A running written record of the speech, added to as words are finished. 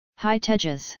Hi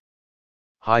Tejas.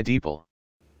 Hi Deepal.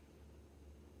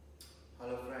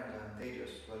 Hello friends, I'm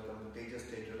Tejas. Welcome to Tejas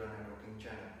Data Networking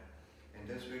channel. In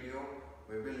this video,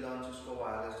 we will learn Cisco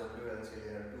Wireless WLC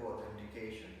Layer 2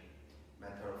 authentication.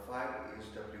 Method 5 is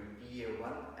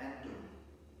WPA1 and 2.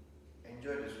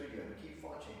 Enjoy this video and keep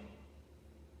watching.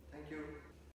 Thank you.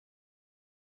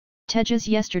 Tejas,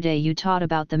 yesterday you taught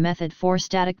about the method for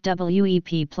static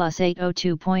WEP plus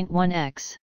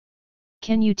 802.1x.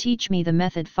 Can you teach me the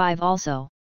method 5 also?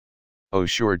 Oh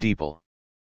sure Deepal.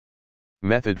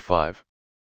 Method 5.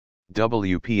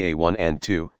 WPA1 and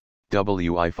 2,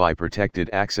 Wi-Fi protected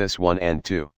access 1 and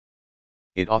 2.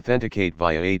 It authenticate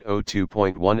via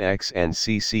 802.1x and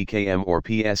CCKM or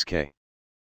PSK.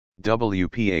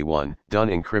 WPA1 done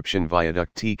encryption via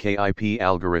duct TKIP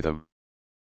algorithm.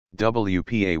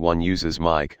 WPA1 uses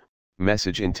MIC,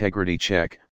 message integrity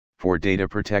check, for data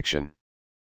protection.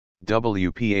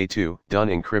 WPA2 done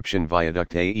encryption via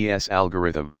duct AES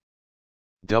algorithm.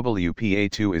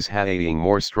 WPA2 is having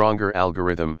more stronger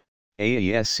algorithm,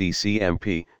 AES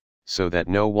CCMP, so that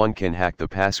no one can hack the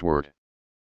password.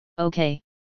 Okay.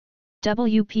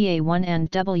 WPA1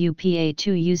 and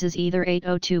WPA2 uses either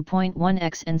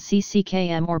 802.1x and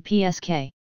CCKM or PSK.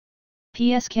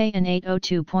 PSK and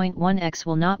 802.1x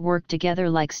will not work together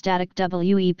like static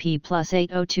WEP plus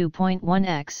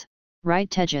 802.1x, right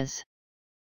Tejas?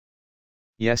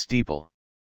 Yes Deepal.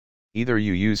 Either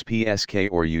you use PSK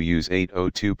or you use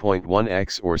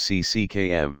 802.1x or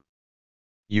CCKM.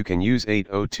 You can use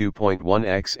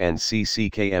 802.1x and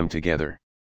CCKM together.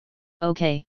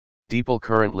 Okay. Deepal,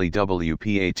 currently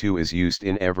WPA2 is used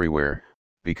in everywhere,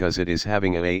 because it is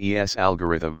having an AES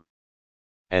algorithm.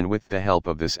 And with the help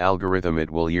of this algorithm it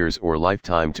will years or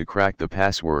lifetime to crack the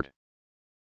password.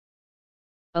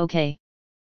 Okay.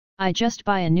 I just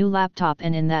buy a new laptop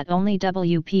and in that only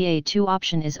WPA2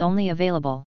 option is only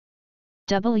available.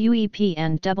 WEP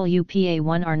and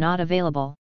WPA1 are not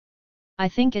available. I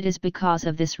think it is because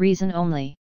of this reason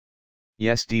only.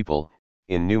 Yes Deepal,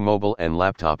 in new mobile and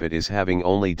laptop it is having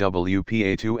only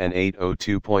WPA2 and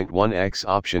 802.1x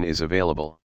option is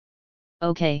available.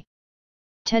 Okay.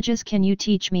 Tejas, can you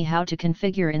teach me how to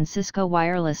configure in Cisco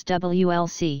Wireless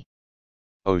WLC?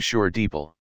 Oh sure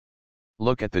Deepal.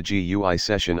 Look at the GUI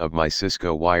session of my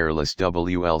Cisco Wireless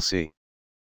WLC.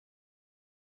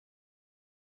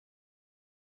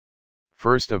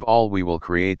 First of all we will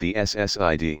create the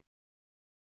SSID.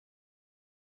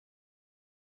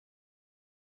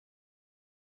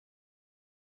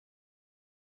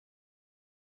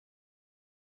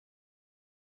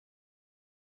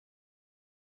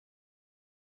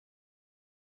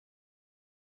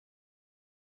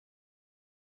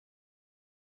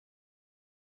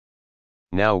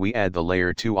 Now we add the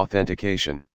layer 2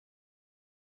 authentication.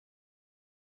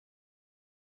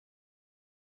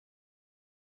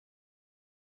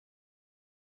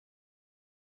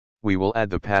 We will add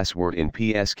the password in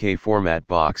PSK format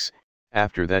box,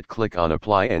 after that click on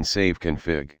apply and save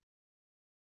config.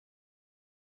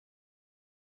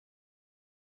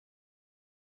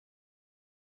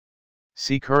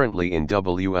 See, currently in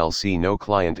WLC no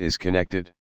client is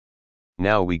connected.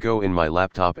 Now we go in my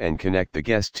laptop and connect the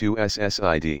guest to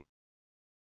SSID.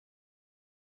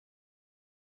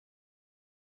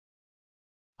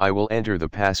 I will enter the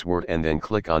password and then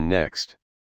click on next.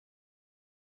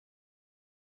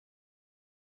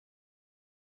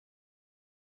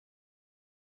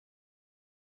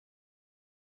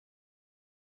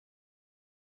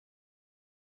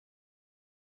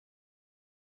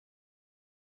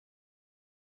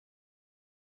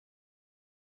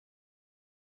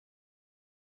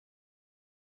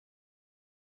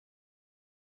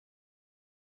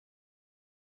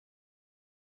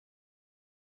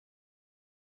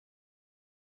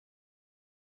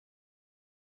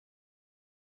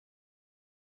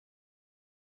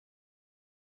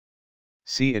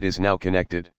 See, it is now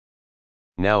connected.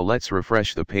 Now let's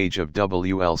refresh the page of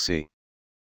WLC.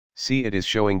 See, it is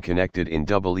showing connected in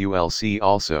WLC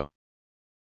also.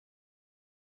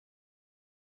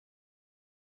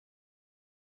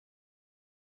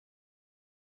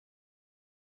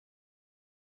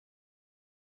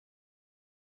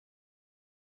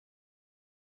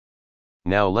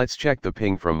 Now let's check the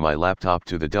ping from my laptop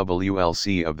to the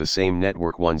WLC of the same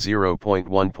network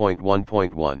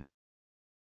 10.1.1.1.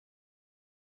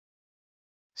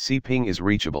 See, ping is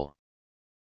reachable.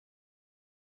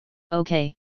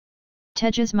 Okay.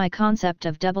 Tejas, my concept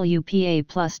of WPA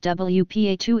plus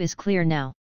WPA2 is clear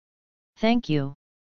now. Thank you.